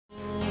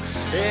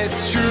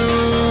It's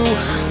true,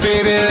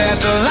 baby, let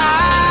the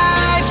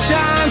light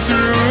shine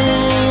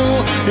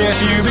through.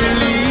 If you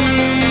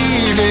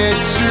believe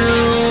it's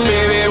true,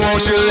 baby,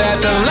 won't you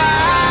let the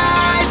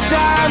light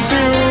shine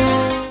through.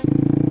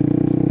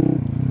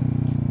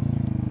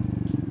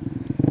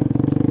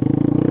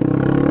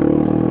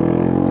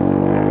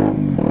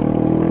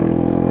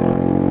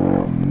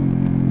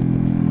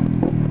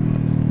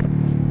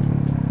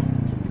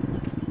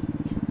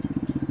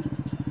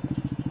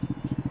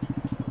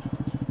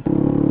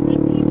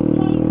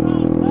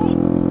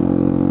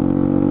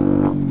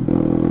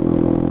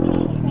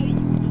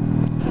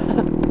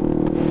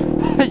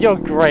 You're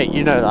great,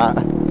 you know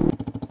that.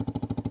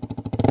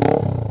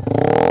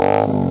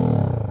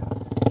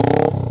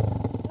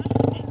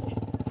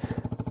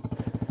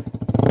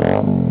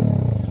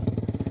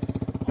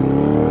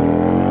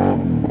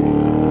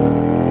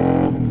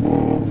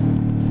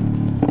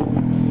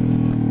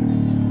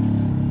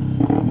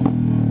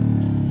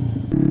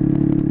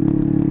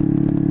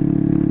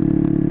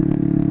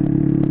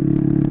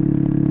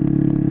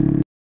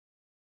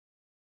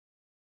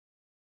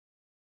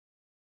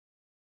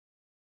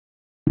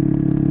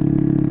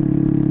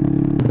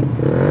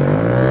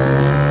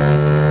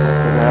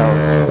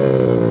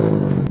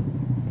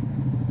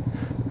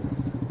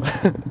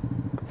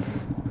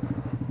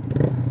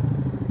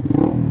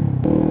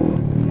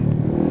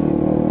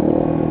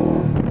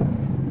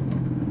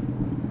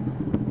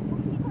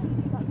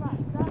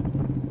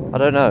 I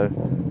don't know.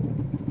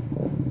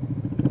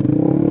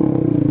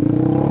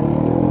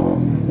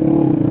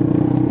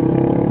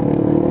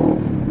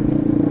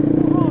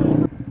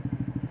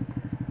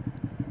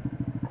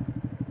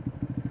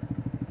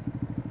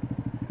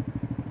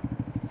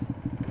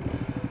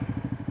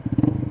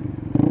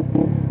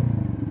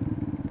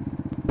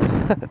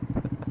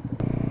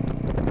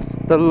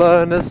 The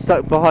learner's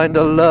stuck behind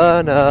a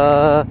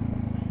learner.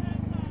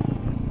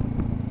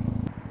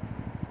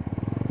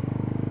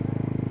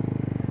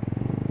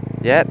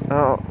 Yep,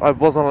 oh, I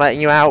wasn't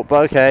letting you out,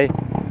 but okay.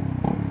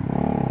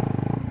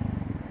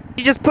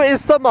 He just put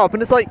his thumb up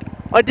and it's like,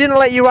 I didn't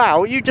let you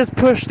out, you just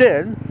pushed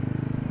in.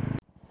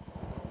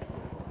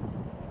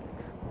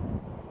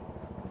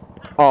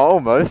 Oh,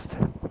 almost.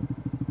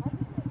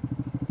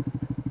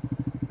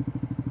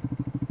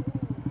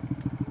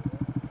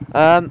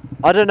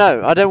 I don't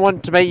know. I don't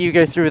want to make you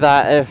go through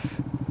that if...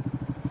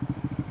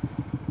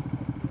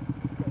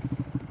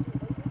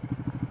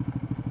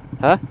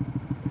 Huh?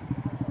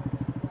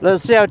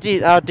 Let's see how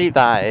deep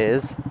that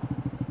is.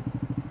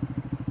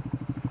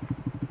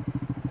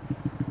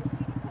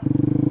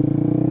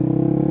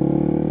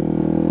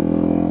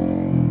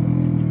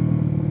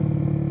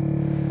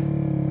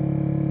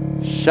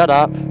 Shut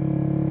up.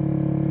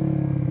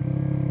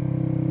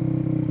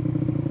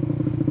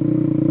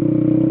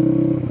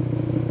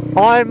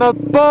 I'm a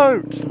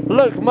boat!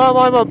 Look, Mum,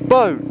 I'm a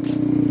boat!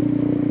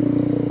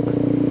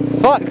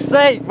 Fuck's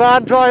sake,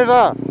 van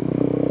driver!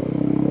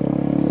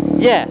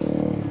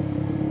 Yes.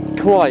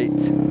 Quite.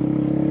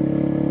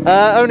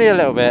 Only a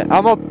little bit.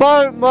 I'm a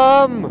boat,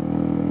 Mum!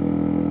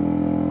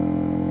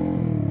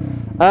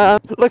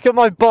 Look at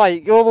my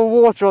bike, all the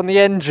water on the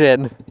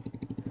engine.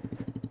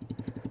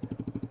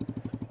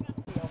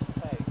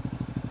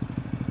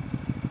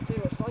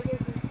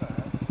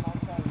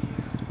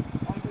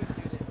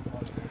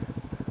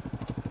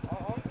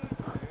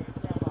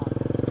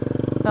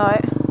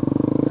 Right.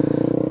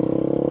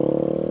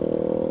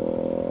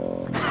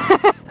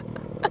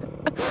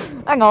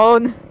 Hang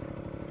on.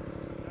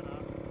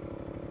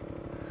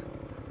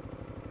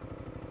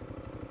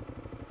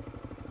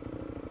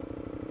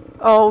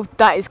 Oh,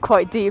 that is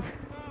quite deep.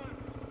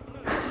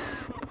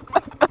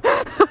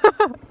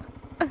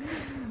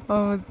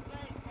 Oh.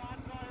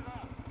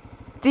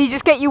 Did he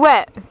just get you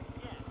wet?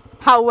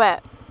 How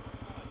wet?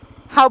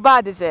 How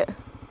bad is it?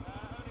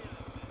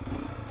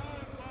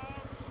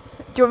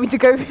 Do you want me to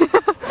go?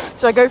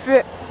 Should I go for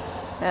it?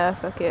 Yeah,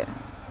 fuck it.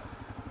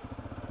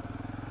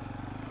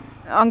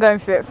 I'm going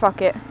for it,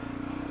 fuck it.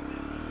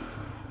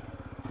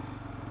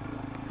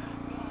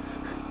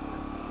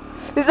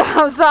 Is that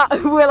how's that?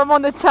 Will, I'm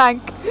on the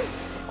tank.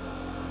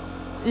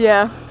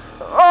 Yeah.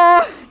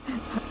 Oh!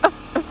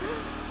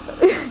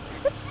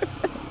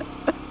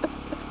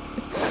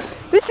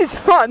 This is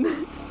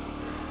fun.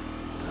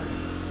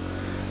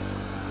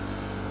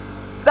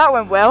 That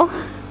went well.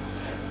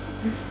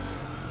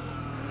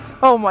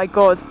 Oh my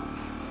god.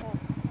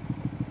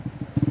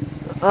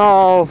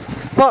 Oh,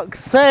 fuck's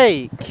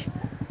sake.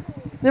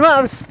 The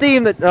amount of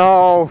steam that...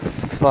 Oh,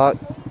 fuck.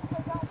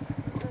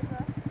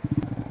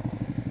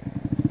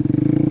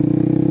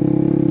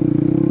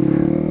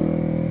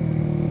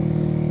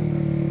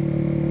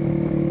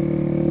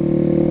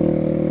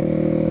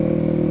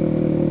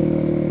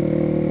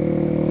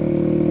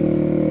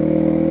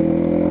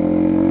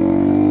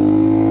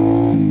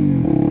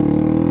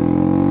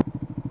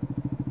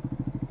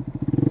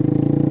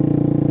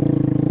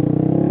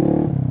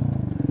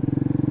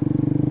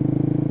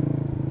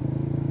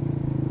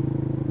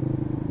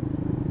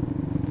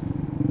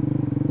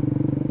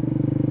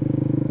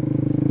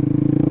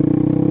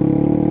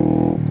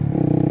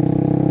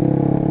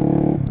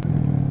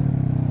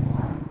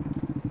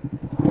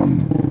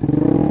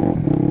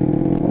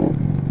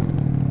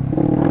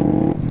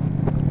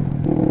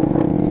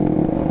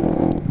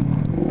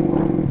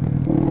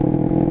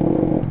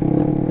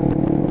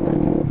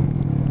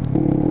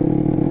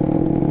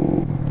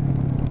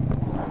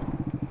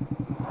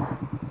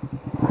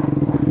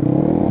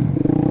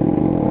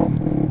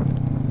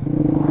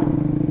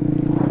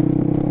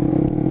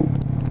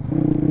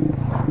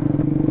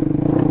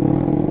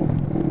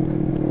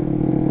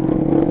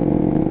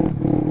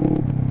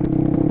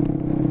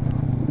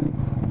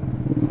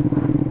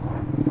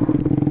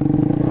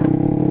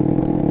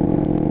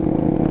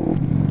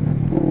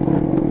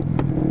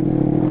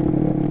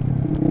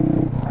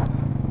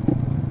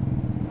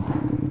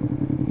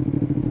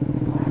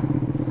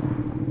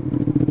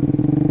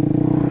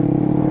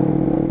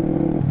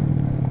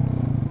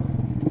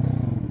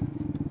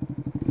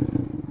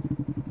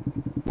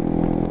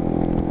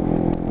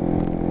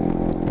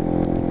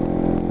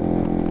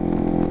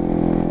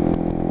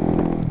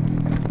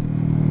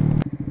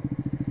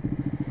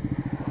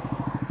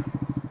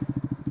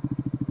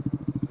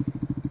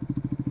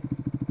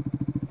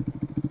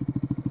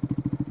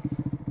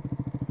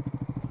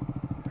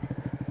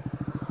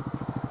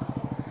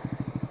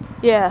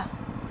 Yeah.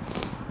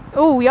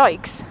 Oh,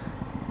 yikes.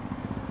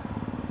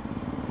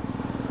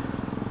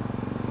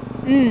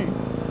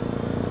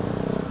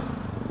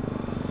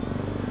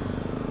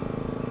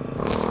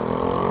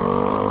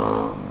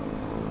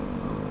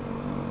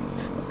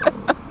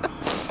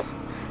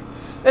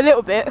 A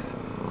little bit.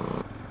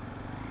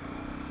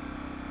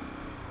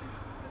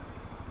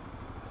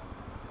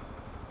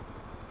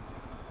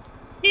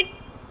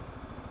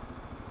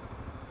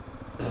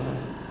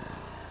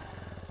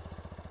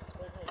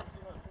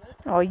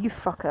 Oh, you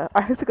fucker.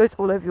 I hope it goes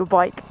all over your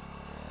bike.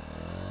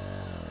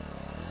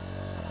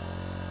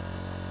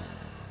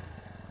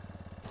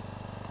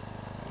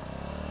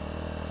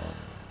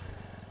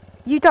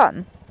 You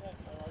done?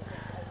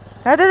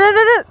 I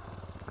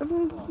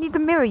need the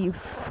mirror, you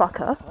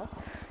fucker.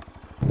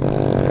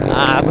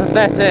 Ah,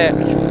 pathetic.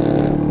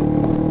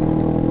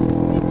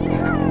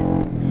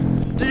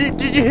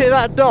 Did you hear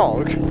that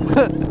dog?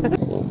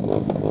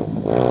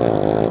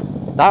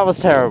 That was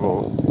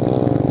terrible.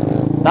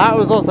 That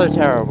was also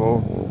terrible.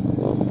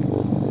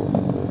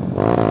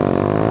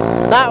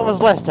 That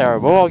was less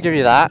terrible, I'll give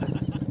you that.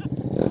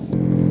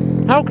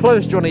 How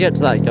close do you want to get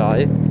to that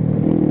guy?